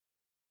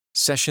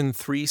Session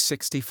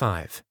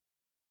 365,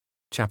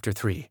 Chapter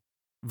 3,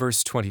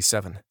 Verse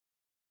 27,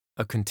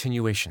 a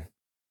continuation.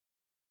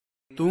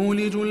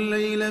 تولج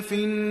الليل في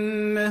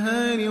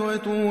النهار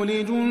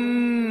وتولج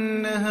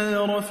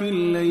النهار في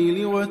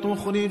الليل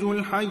وتخرج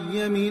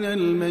الحي من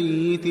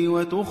الميت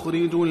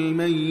وتخرج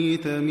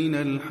الميت من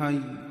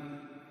الحي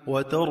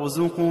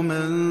وترزق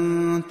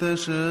من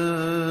تشاء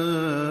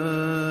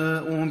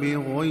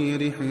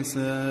بغير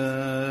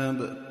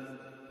حساب.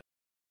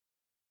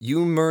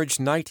 You merge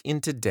night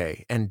into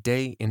day and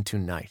day into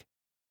night.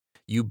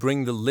 You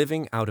bring the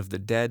living out of the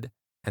dead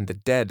and the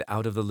dead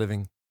out of the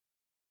living.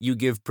 You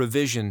give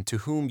provision to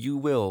whom you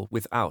will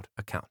without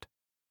account.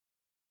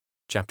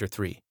 Chapter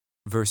 3,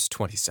 Verse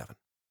 27.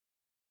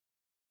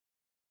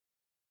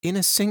 In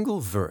a single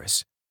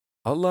verse,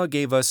 Allah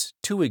gave us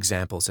two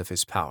examples of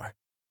His power,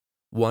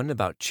 one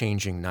about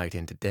changing night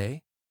into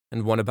day,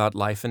 and one about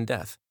life and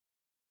death.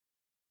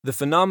 The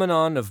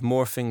phenomenon of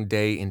morphing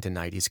day into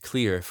night is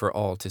clear for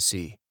all to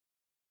see.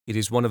 It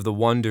is one of the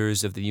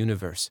wonders of the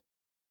universe.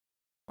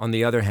 On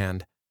the other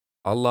hand,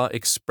 Allah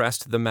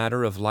expressed the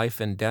matter of life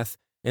and death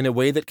in a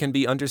way that can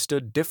be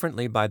understood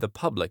differently by the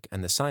public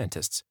and the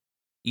scientists,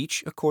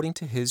 each according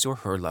to his or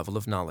her level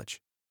of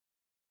knowledge.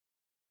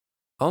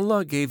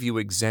 Allah gave you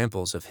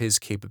examples of His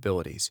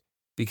capabilities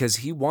because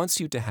He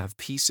wants you to have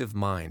peace of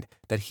mind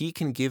that He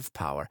can give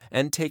power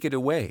and take it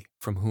away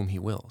from whom He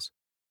wills.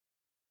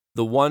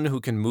 The one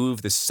who can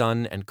move the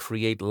sun and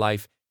create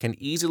life can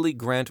easily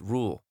grant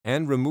rule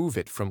and remove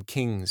it from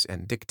kings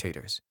and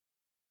dictators.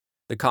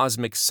 The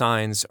cosmic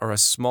signs are a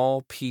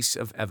small piece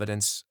of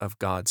evidence of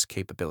God's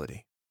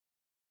capability.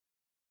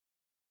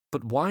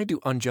 But why do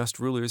unjust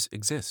rulers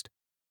exist?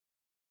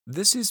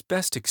 This is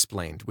best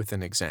explained with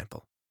an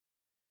example.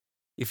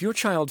 If your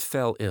child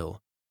fell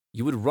ill,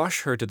 you would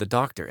rush her to the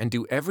doctor and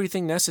do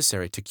everything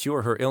necessary to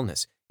cure her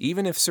illness,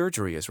 even if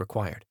surgery is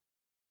required.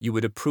 You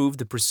would approve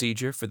the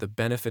procedure for the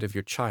benefit of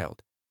your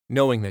child,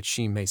 knowing that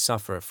she may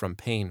suffer from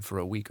pain for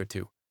a week or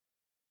two.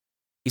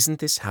 Isn't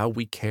this how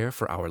we care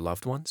for our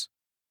loved ones?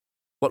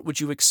 What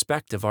would you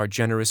expect of our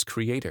generous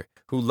Creator,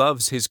 who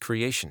loves His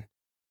creation?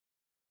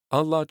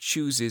 Allah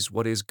chooses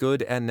what is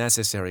good and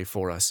necessary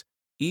for us,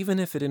 even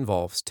if it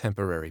involves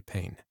temporary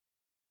pain.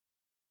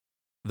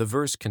 The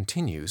verse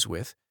continues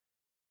with,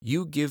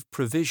 "You give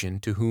provision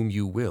to whom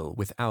you will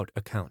without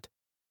account."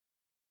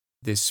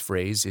 This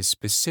phrase is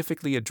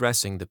specifically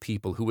addressing the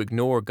people who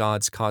ignore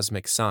God's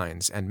cosmic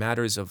signs and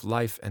matters of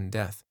life and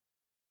death.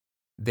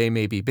 They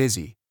may be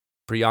busy,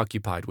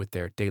 preoccupied with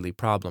their daily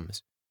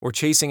problems, or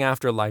chasing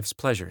after life's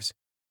pleasures.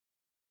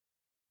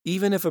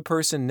 Even if a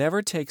person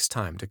never takes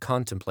time to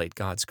contemplate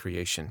God's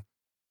creation,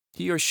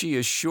 he or she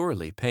is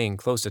surely paying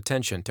close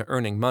attention to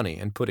earning money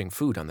and putting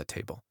food on the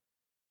table.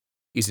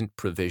 Isn't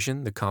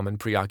provision the common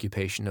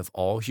preoccupation of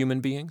all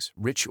human beings,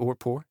 rich or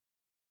poor?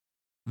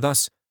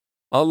 Thus,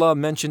 Allah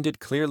mentioned it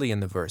clearly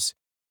in the verse.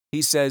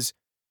 He says,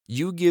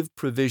 "You give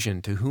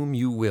provision to whom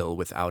you will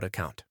without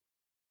account."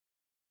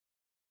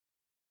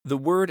 The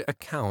word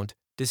account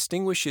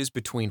distinguishes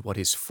between what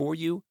is for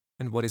you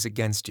and what is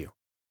against you.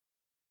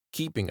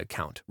 Keeping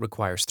account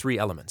requires three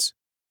elements.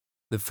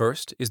 The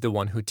first is the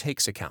one who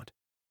takes account.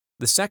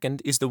 The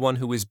second is the one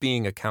who is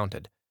being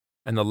accounted.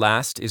 And the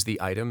last is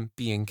the item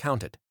being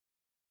counted.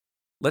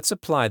 Let's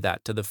apply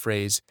that to the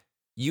phrase,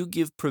 "You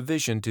give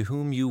provision to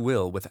whom you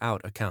will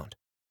without account."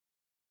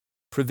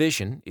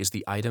 Provision is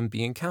the item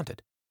being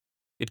counted.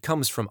 It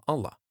comes from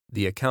Allah,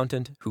 the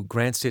accountant who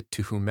grants it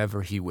to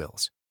whomever He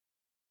wills.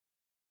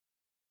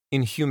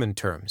 In human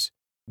terms,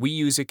 we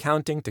use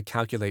accounting to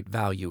calculate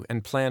value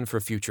and plan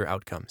for future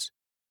outcomes.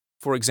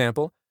 For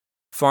example,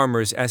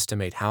 farmers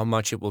estimate how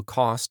much it will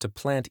cost to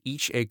plant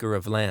each acre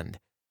of land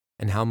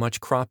and how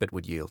much crop it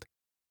would yield.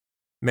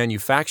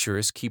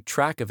 Manufacturers keep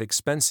track of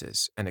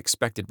expenses and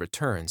expected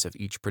returns of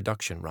each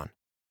production run.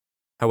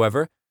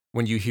 However,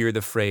 when you hear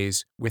the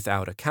phrase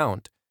 "without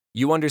account,"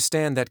 you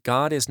understand that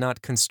God is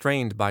not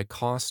constrained by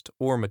cost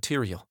or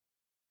material.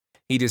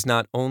 He does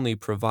not only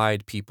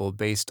provide people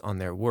based on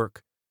their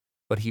work,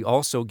 but He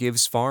also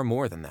gives far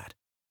more than that.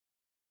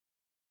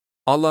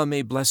 Allah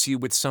may bless you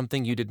with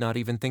something you did not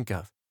even think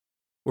of,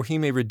 or He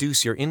may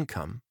reduce your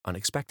income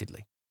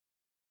unexpectedly.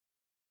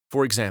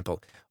 For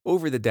example,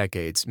 over the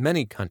decades,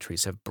 many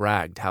countries have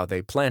bragged how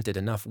they planted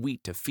enough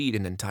wheat to feed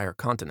an entire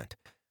continent,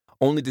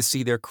 only to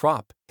see their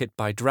crop hit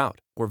by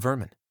drought or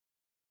vermin.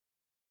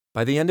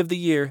 By the end of the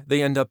year,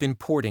 they end up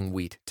importing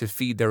wheat to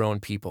feed their own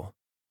people.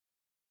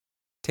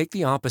 Take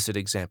the opposite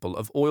example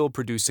of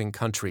oil-producing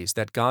countries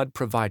that God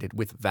provided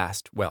with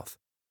vast wealth.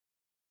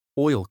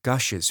 Oil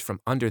gushes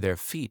from under their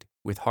feet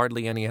with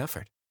hardly any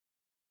effort.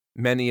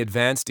 Many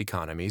advanced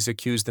economies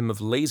accuse them of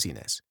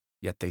laziness,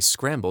 yet they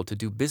scramble to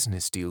do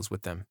business deals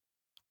with them.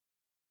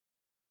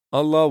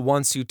 Allah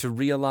wants you to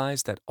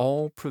realize that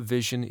all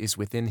provision is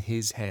within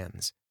His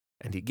hands,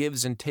 and He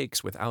gives and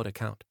takes without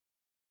account.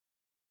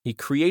 He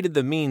created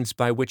the means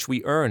by which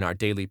we earn our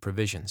daily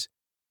provisions,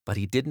 but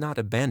He did not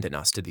abandon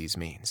us to these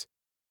means.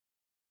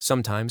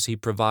 Sometimes He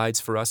provides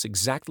for us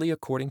exactly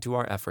according to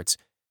our efforts,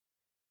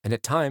 and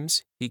at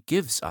times He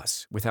gives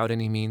us without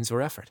any means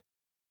or effort.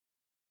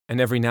 And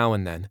every now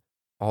and then,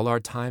 all our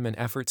time and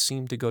effort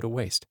seem to go to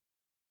waste.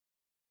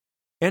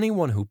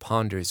 Anyone who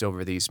ponders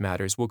over these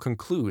matters will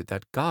conclude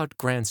that God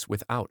grants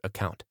without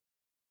account.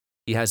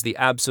 He has the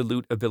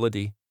absolute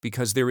ability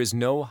because there is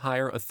no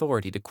higher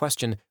authority to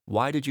question,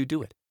 why did you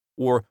do it?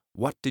 Or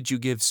what did you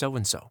give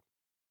so-and-so?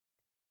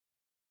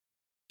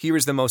 Here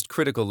is the most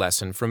critical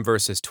lesson from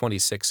verses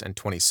 26 and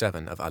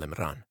 27 of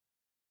Al-Imran.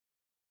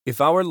 If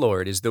our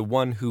Lord is the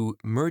one who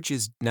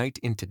merges night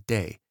into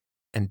day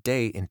and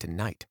day into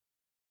night,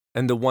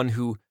 and the one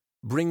who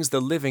brings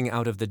the living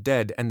out of the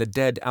dead and the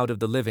dead out of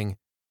the living,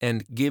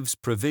 and gives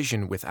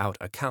provision without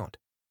account.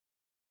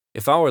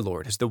 If our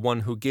Lord is the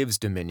one who gives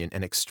dominion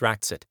and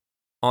extracts it,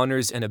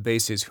 honors and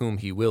abases whom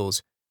He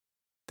wills,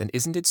 then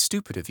isn't it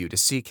stupid of you to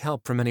seek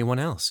help from anyone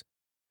else?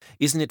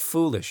 Isn't it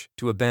foolish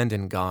to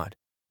abandon God,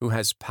 who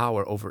has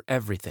power over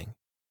everything,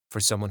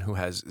 for someone who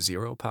has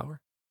zero power?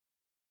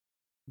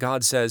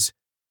 God says,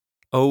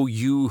 "O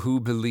you who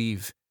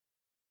believe,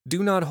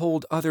 do not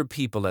hold other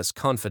people as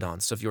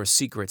confidants of your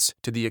secrets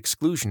to the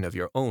exclusion of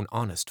your own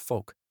honest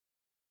folk.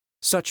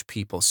 Such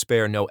people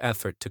spare no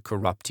effort to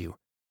corrupt you.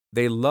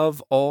 They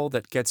love all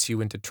that gets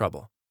you into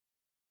trouble.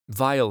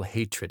 Vile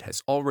hatred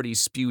has already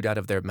spewed out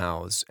of their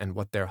mouths, and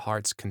what their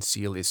hearts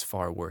conceal is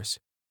far worse.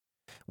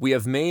 We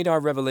have made our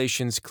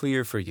revelations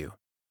clear for you.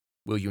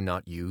 Will you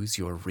not use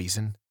your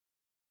reason?"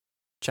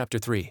 Chapter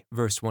 3,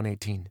 verse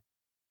 118.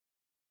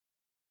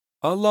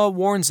 Allah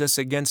warns us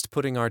against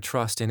putting our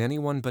trust in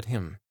anyone but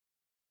Him.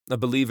 A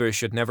believer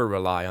should never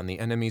rely on the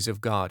enemies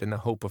of God in the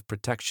hope of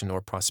protection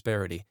or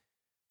prosperity,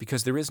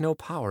 because there is no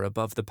power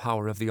above the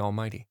power of the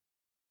Almighty.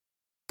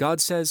 God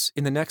says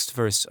in the next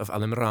verse of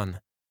Al-Imran,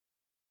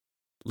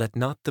 "Let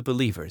not the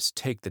believers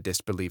take the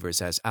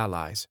disbelievers as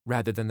allies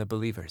rather than the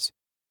believers.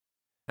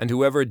 And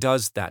whoever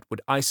does that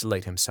would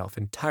isolate himself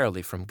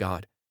entirely from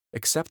God,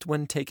 except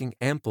when taking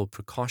ample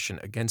precaution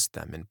against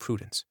them in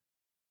prudence.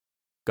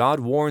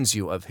 God warns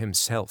you of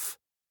Himself,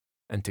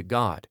 and to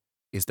God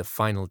is the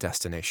final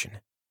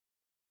destination."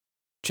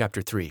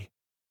 Chapter 3,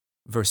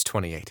 verse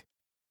 28.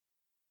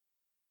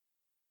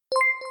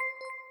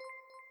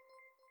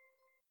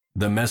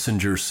 The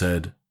messenger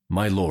said,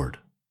 "My Lord,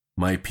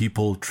 my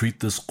people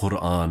treat this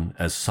Quran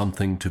as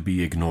something to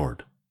be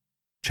ignored."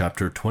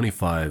 Chapter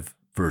 25,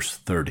 verse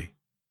 30.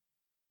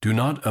 Do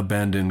not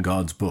abandon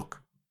God's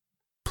book.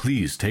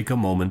 Please take a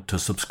moment to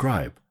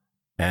subscribe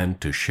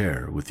and to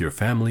share with your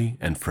family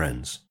and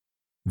friends.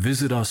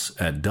 Visit us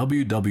at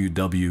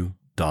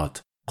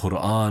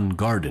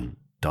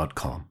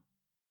www.qurangarden.com.